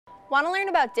Want to learn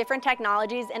about different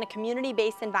technologies in a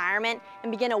community-based environment and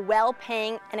begin a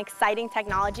well-paying and exciting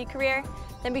technology career?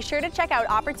 Then be sure to check out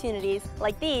opportunities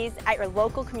like these at your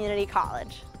local community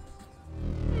college.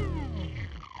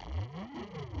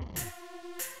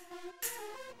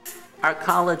 Our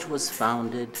college was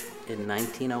founded in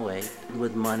 1908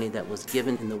 with money that was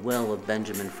given in the will of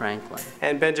Benjamin Franklin.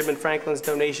 And Benjamin Franklin's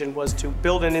donation was to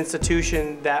build an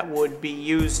institution that would be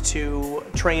used to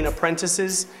train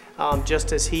apprentices,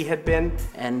 just as he had been.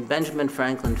 And Benjamin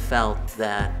Franklin felt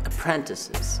that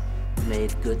apprentices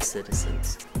made good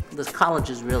citizens. The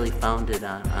college is really founded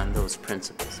on those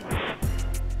principles.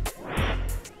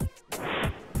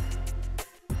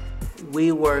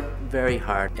 We work very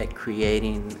hard at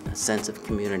creating a sense of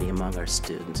community among our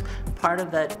students. Part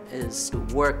of that is to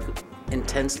work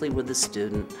intensely with the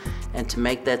student and to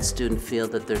make that student feel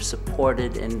that they're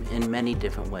supported in many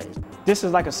different ways. This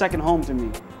is like a second home to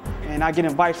me, and I get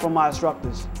advice from my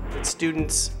instructors.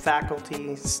 Students,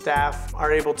 faculty, staff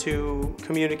are able to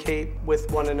communicate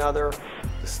with one another.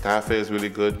 The staff is really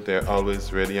good. They're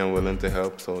always ready and willing to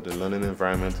help, so the learning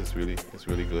environment is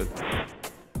really good.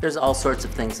 There's all sorts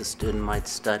of things a student might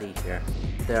study here.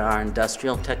 There are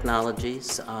industrial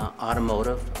technologies,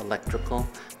 automotive, electrical,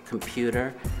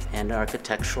 computer, and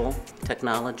architectural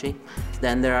technology.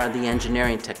 Then there are the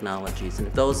engineering technologies,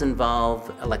 and those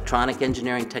involve electronic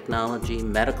engineering technology,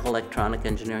 medical electronic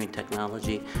engineering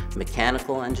technology,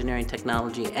 mechanical engineering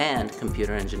technology, and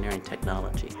computer engineering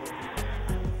technology.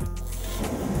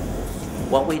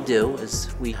 What we do is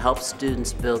we help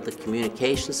students build the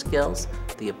communication skills,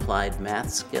 the applied math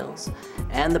skills,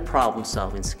 and the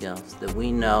problem-solving skills that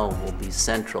we know will be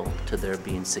central to their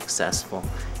being successful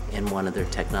in one of their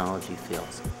technology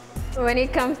fields. When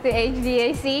it comes to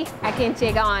HVAC, I can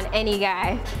take on any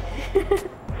guy.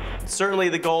 Certainly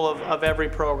the goal of every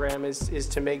program is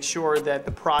to make sure that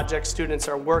the project students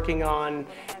are working on,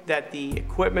 that the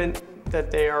equipment that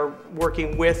they are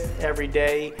working with every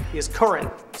day is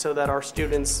current, so that our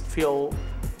students feel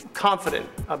confident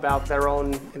about their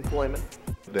own employment.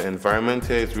 The environment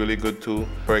here is really good too.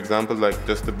 For example, like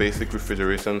just the basic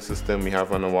refrigeration system we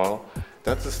have on the wall,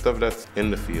 that's the stuff that's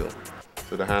in the field.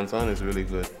 So the hands-on is really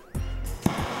good.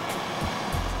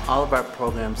 All of our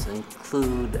programs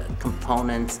include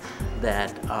components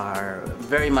that are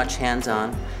very much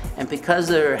hands-on, and because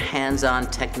they're hands-on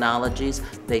technologies,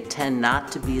 they tend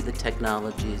not to be the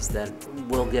technologies that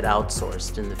will get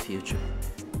outsourced in the future.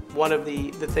 One of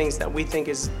the things that we think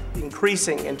is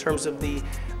increasing in terms of the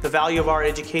value of our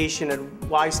education and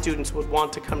why students would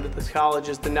want to come to this college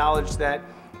is the knowledge that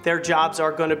their jobs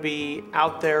are going to be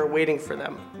out there waiting for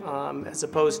them, as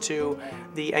opposed to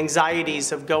the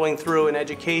anxieties of going through an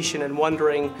education and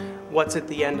wondering what's at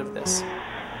the end of this.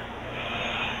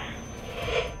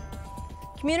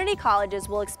 Community colleges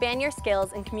will expand your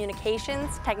skills in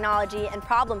communications, technology, and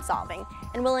problem solving,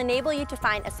 and will enable you to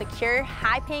find a secure,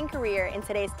 high-paying career in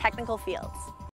today's technical fields.